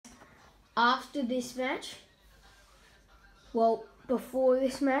After this match, well, before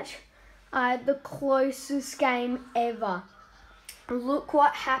this match, I had the closest game ever. Look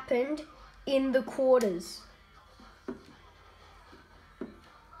what happened in the quarters.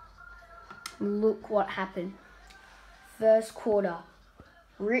 Look what happened. First quarter,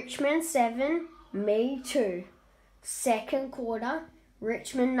 Richmond 7, me 2. Second quarter,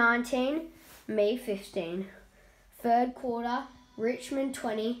 Richmond 19, me 15. Third quarter, Richmond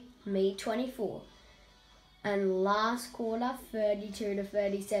 20, me 24. And last quarter,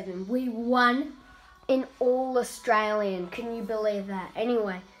 32-37. We won in All Australian. Can you believe that?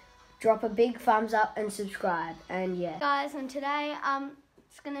 Anyway, drop a big thumbs up and subscribe. And yeah. Guys, and today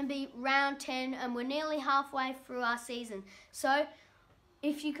it's going to be round 10 and we're nearly halfway through our season. So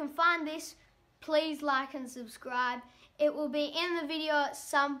if you can find this, please like and subscribe. It will be in the video at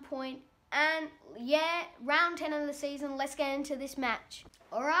some point. And yeah, round 10 of the season, let's get into this match.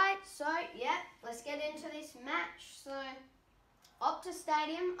 Alright, so yeah, let's get into this match. So, Optus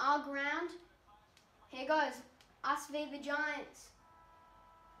Stadium, our ground. Here goes, us v the Giants.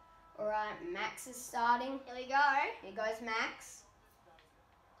 Alright, Max is starting. Here we go. Here goes Max.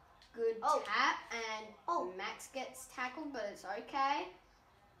 Good tap, and Max gets tackled, but it's okay.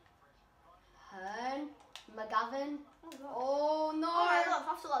 Hearn, McGovern. Oh no! Oh my God,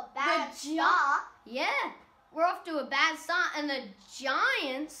 off to a bad start. Yeah, we're off to a bad start, and the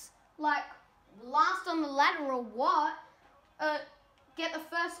Giants, like last on the ladder or what, get the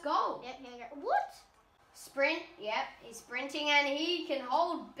first goal. Yep, here we go. What? Sprint. Yep, he's sprinting, and he can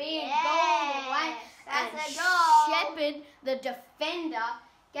hold big goal away. That's a goal. Shepherd, the defender,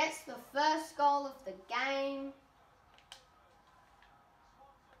 gets the first goal of the game.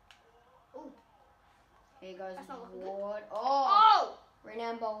 Here goes Ward. Oh!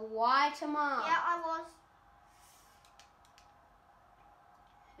 Remember Whiteman. Yeah, I was.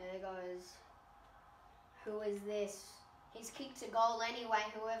 Here goes. Who is this? He's kicked a goal anyway,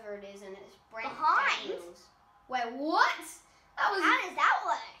 whoever it is, and it's Brent Daniels. Wait, what? How does that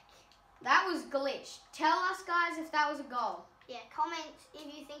work? That was glitched. Tell us, guys, if that was a goal. Yeah, comment if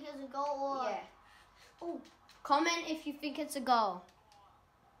you think it's a goal or... Yeah. Oh, comment if you think it's a goal.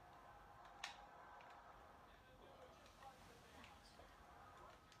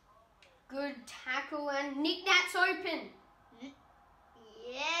 Good tackle, and Nick Nat's open.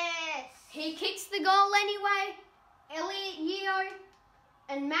 Yes. He kicks the goal anyway. Elliot Yeo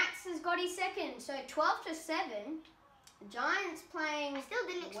and Max has got his second. So 12-7. Giants playing. I still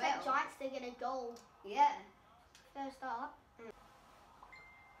didn't expect Giants to get a goal. Yeah. First up.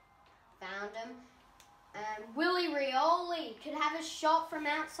 Found him. And Willie Rioli could have a shot from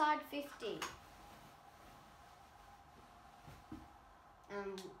outside 50.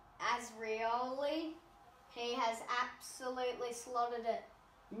 As Rioli, he has absolutely slotted it.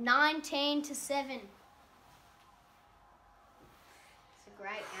 19-7. It's a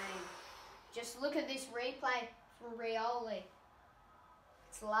great game. Just look at this replay from Rioli.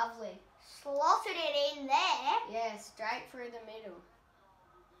 It's lovely. Slotted it in there. Yeah, straight through the middle.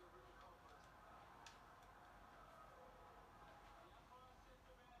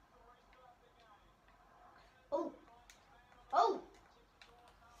 Oh.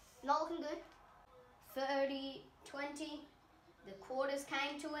 Not looking good. 30-20. The quarters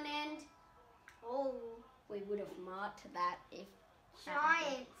came to an end. Oh. We would have marked that if...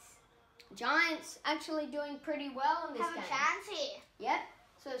 Giants actually doing pretty well in this game. Have a chance here. Yep.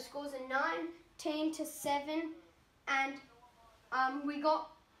 So the scores are 19-7. And we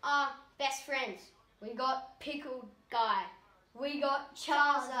got our best friends. We got Pickled Guy. We got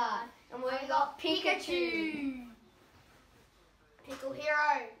Charizard. And we got Pikachu. Pickle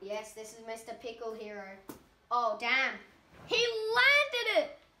Hero. Yes, this is Mr. Pickle Hero. Oh, damn. He landed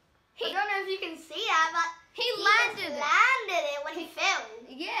it. I don't know if you can see that, but he landed it when he fell.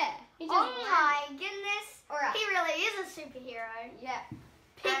 Yeah. Oh my goodness. Alright. He really is a superhero. Yeah.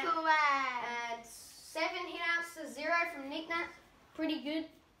 Pickle Man. And 7 hit-outs to 0 from Nick Nat. Pretty good.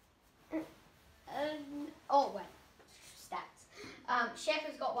 Oh, wait. Stats.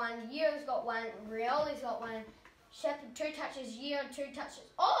 Shepherd's got 1. Yeo's got 1. Rioli's got 1. Shepherd 2 touches, Yeo 2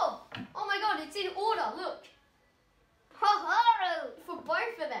 touches. Oh! Oh my God, it's in order, look. For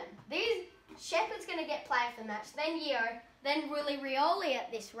both of them. These Shepherd's going to get player of the match, then Yeo, then Willie Rioli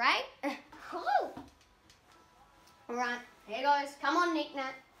at this rate. Alright, here goes. Come on, Nick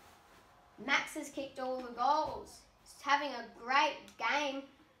Nat. Max has kicked all the goals. He's having a great game.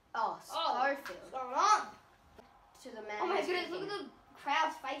 Oh, Schofield. What's going on? To the man. Oh my goodness, look at the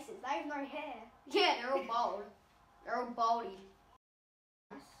crowd's faces. They have no hair. Yeah, they're all bald. They're all baldy.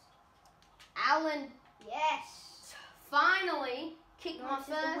 Alan, yes, finally kick my Nice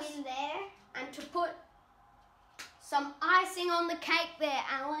with first. the win there. And to put some icing on the cake there,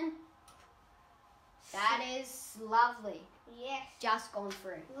 Alan. That is lovely. Yes. Just gone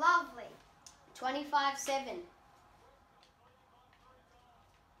through. Lovely. 25-7.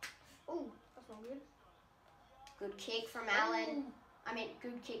 Ooh, that's not good. Good kick from Alan. I mean,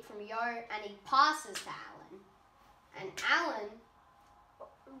 good kick from Yo, and he passes to Alan. And Alan,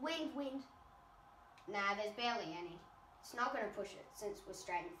 Wind. nah, there's barely any. It's not going to push it since we're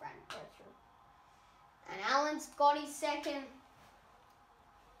straight in front. That's true. And Alan's got his second.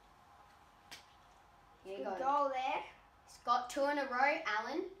 Here you Good go. goal there. He's got 2 in a row,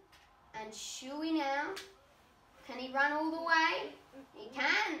 Alan. And Shuey now. Can he run all the way? He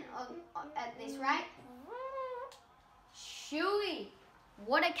can at this rate. Shuey.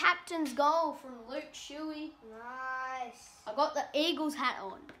 What a captain's goal from Luke Shuey. Nice. I got the Eagles hat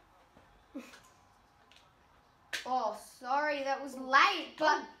on. Oh, sorry, that was late.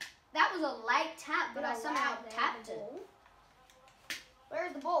 But that was a late tap, but I somehow tapped it.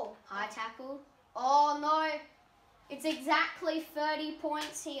 Where's the ball? High tackle. Oh, no. It's exactly 30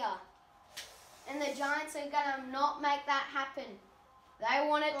 points here. And the Giants are going to not make that happen. They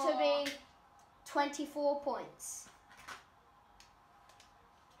want it to be 24 points.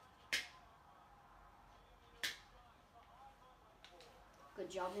 Good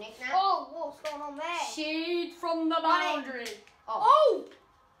job, Nick. Now. Oh, what's going on there? Sheed from the boundary. Oh!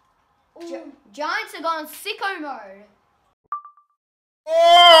 Giants are going sicko mode.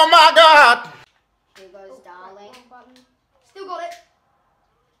 Oh my God! Here goes Darling. Wrong button. Still got it.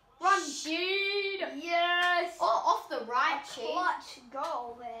 Run. Sheed. Yes. Oh, off the right, Sheed. Clutch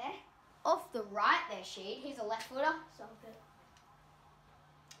goal there. Off the right there, Sheed. He's a left footer. So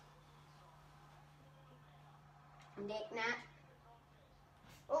good. Nick Nat.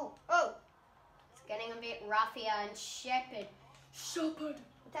 Oh. It's getting a bit rough here. And Shepherd. We're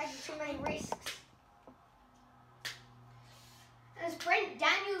taking too many risks. And it's Brent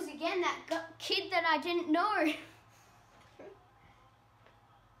Daniels again, that kid that I didn't know.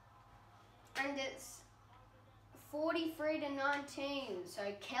 And it's 43-19. So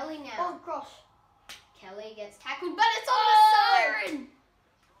Kelly now. Oh, gosh. Kelly gets tackled, but it's on the siren.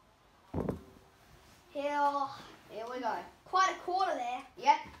 Here we go. Quite a quarter there.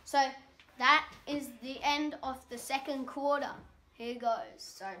 Yep. So that is the end of the second quarter. Here goes.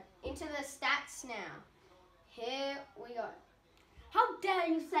 So into the stats now. Here we go. How dare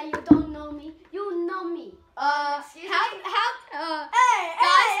you say you don't know me? You know me. Hey, Guys,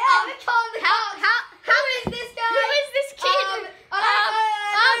 how is this guy? Who is this kid?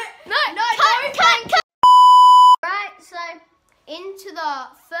 Cut. Right, so into the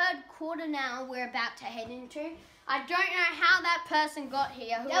third quarter now we're about to head into. I don't know how that person got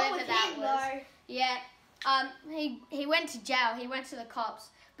here, whoever that was. Yeah. He went to jail. He went to the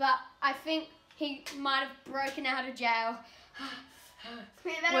cops. But I think he might have broken out of jail.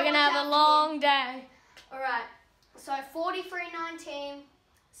 We're going to have a long day. All right. So 43-19,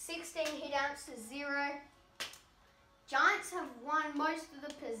 16 hit-outs to 0. Giants have won most of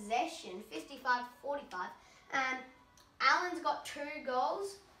the possession, 55-45. Alan's got 2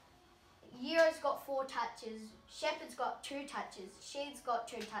 goals. Yero's got 4 touches. Shepherd's got 2 touches. Sheed's got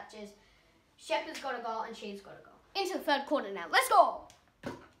 2 touches. Shepherd's got a goal and Sheed's got a goal. Into the third quarter now. Let's go.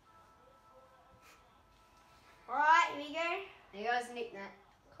 Alright, here we go. There goes Nick Nat.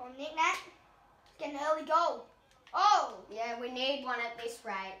 Come on, Nick Nat. Let's get an early goal. Oh! Yeah, we need one at this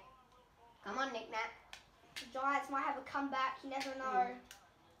rate. Come on, Nick Nat. The Giants might have a comeback. You never know.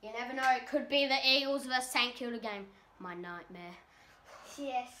 You never know. It could be the Eagles versus St Kilda game. My nightmare.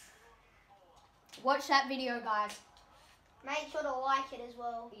 Yes. Watch that video, guys. Make sure to like it as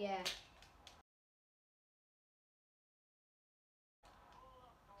well. Yeah.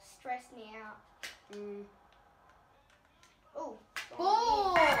 Stressed me out. Oh.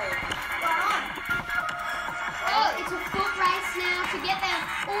 Ball! Oh, it's a foot race now to get there.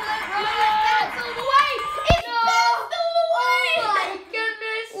 It's all the way! It's all the way! Oh my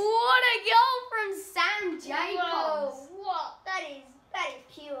goodness! What a goal from Sam Jacobs! Whoa, what? That is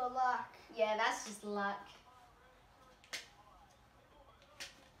pure luck. Yeah, that's just luck.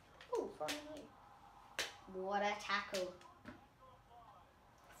 Ooh, finally. What a tackle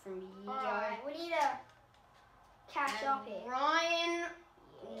from Yo. Alright, we need to catch up here. Ryan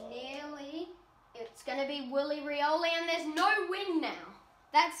nearly. It's going to be Willie Rioli, and there's no wind now.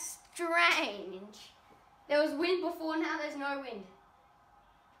 That's strange. There was wind before, now there's no wind.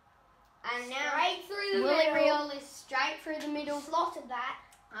 And now Straight through the Willie middle. Rioli straight through the middle. Slotted that.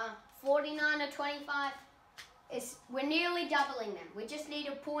 49-25. We're nearly doubling them. We just need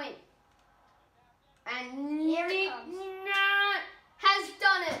a point. And Here it Nick comes. Nat has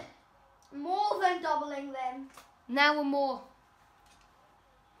done it. More than doubling them. Now we're more.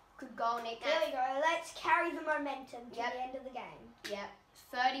 Good goal, Nick. There we go. Let's carry the momentum to Yep. the end of the game. Yep.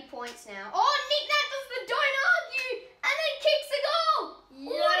 30 points now. Oh, Nick Nat does the don't argue and then kicks the goal.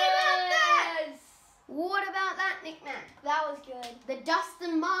 What about that? What about that, Nick Nat? That was good. The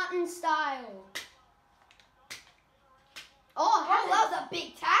Dustin Martin style. Oh, Oh, that was a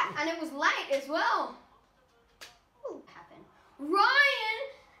big tap. and it was late as well. Ooh. Happened. Ryan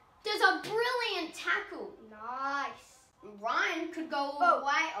does a brilliant tackle. Nice. Ryan could go all Oh. the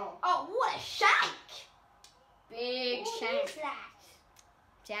way. Oh, Oh, what a shake. big What shame. is that?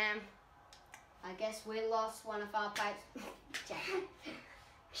 Damn. I guess we lost one of our players. Damn.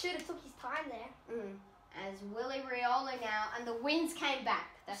 Should have took his time there. As Willie Rioli now, and the winds came back.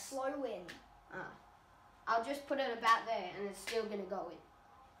 A slow win. I'll just put it about there, and it's still gonna go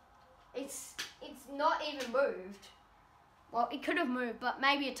in. It's not even moved. Well, it could have moved, but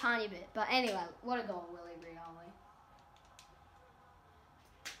maybe a tiny bit. But anyway, what a goal, Willie Rioli.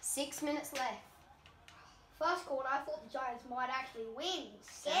 6 minutes left. First quarter, I thought the Giants might actually win.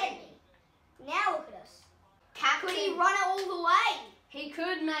 Scared me. Now look at us. Captain. Could he run it all the way? He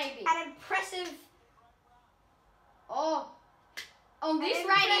could maybe. An impressive. Oh, on this an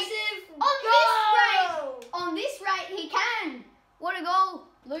rate, impressive on goal. this rate, he can. What a goal,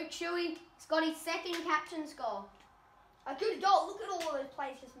 Luke Shuey. He's got his second captain's goal. A good goal. Look at all of those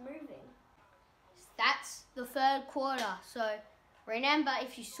players just moving. That's the third quarter. So remember,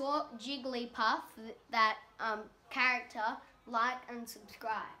 if you saw Jigglypuff, that character, like and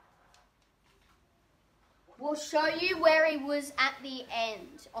subscribe. We'll show you where he was at the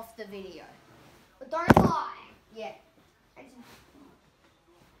end of the video. But don't lie. Yeah.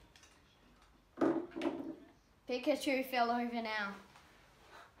 Pikachu fell over now.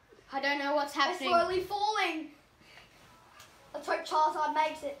 I don't know what's They're happening. slowly falling. Let's hope Charizard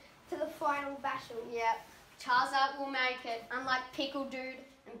makes it to the final battle. Yep. Charizard will make it, unlike Pickle Dude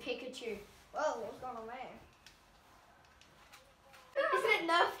and Pikachu. Whoa, what's going on there? Isn't it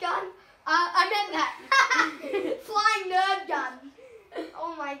Nerf gun? I meant that. Flying nerd gun.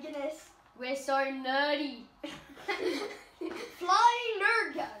 Oh my goodness. We're so nerdy. Flying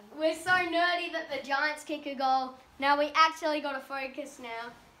nerd gun. We're so nerdy that the Giants kick a goal. Now we actually got to focus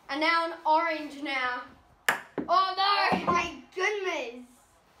now. And now an orange now. Oh no! Oh my goodness.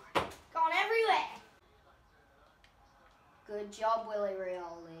 Gone everywhere. Good job, Willie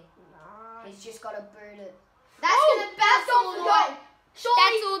Rioli. Nice. He's just got to boot it. That's Oh, going to bounce that's all the off the way. goal. Surely.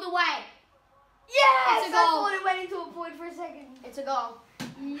 That's all the way. Yes! It's a I goal. thought it went into a void for a second. It's a goal.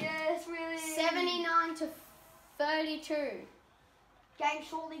 Yes, really. 79 to 32. Game's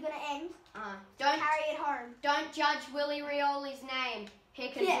shortly going to end. Don't Carry it home. judge Willie Rioli's name. He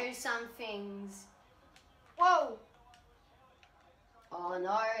can Yeah. do some things. Whoa. Oh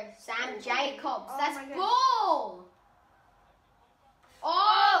no, Sam Jacobs. Oh, That's my goodness. ball.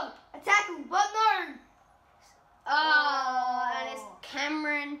 Oh, A tackle, but no. and it's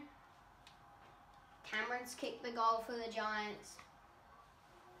Cameron. Cameron's kicked the goal for the Giants.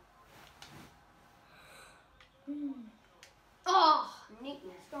 Oh, Nickness.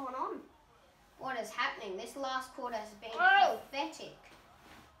 What's going on? What is happening? This last quarter has been Oh. pathetic.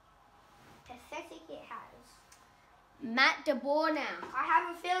 Pathetic it has. Matt DeBoer now. I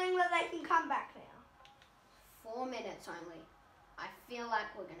have a feeling that they can come back now. 4 minutes only. I feel like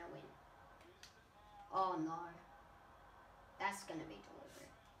we're going to win. Oh no. That's going to be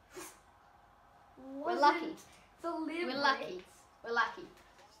deliberate. We're lucky. Deliberate. We're lucky. We're lucky.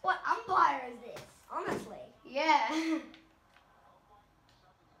 What umpire is this? Honestly. Yeah.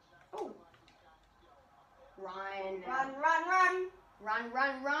 Oh. Ryan. Run, run, run.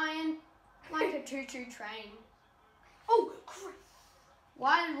 Run, Ryan. Like a choo-choo train. Oh, crap.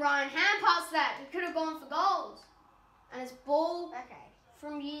 Why did Ryan hand pass that? He could have gone for goals. And it's ball Okay.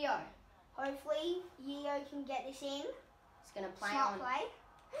 from Yeo. Hopefully, Yeo can get this in. He's going to play Smart on. play.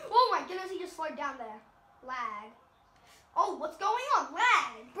 Oh my goodness, he just slowed down there. Lag. Oh, what's going on?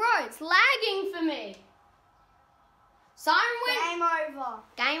 Lag. Bro, it's lagging for me. Siren win. Game over.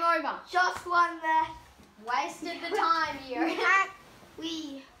 Game over. Just won there. Wasted the time, Yeo.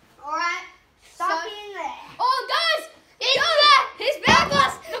 We Alright. stuck So- in there. Oh, guys! He's back! He's back!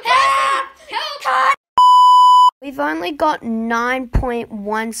 Help! Help! We've only got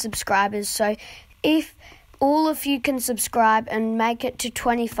 9.1 subscribers, so if all of you can subscribe and make it to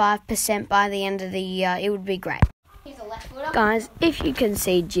 25% by the end of the year, it would be great. He's a left footer. Guys, if you can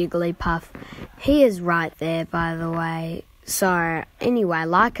see Jigglypuff, he is right there, by the way. So, anyway,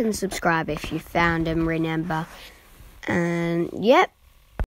 like and subscribe if you found him, remember. And, yep.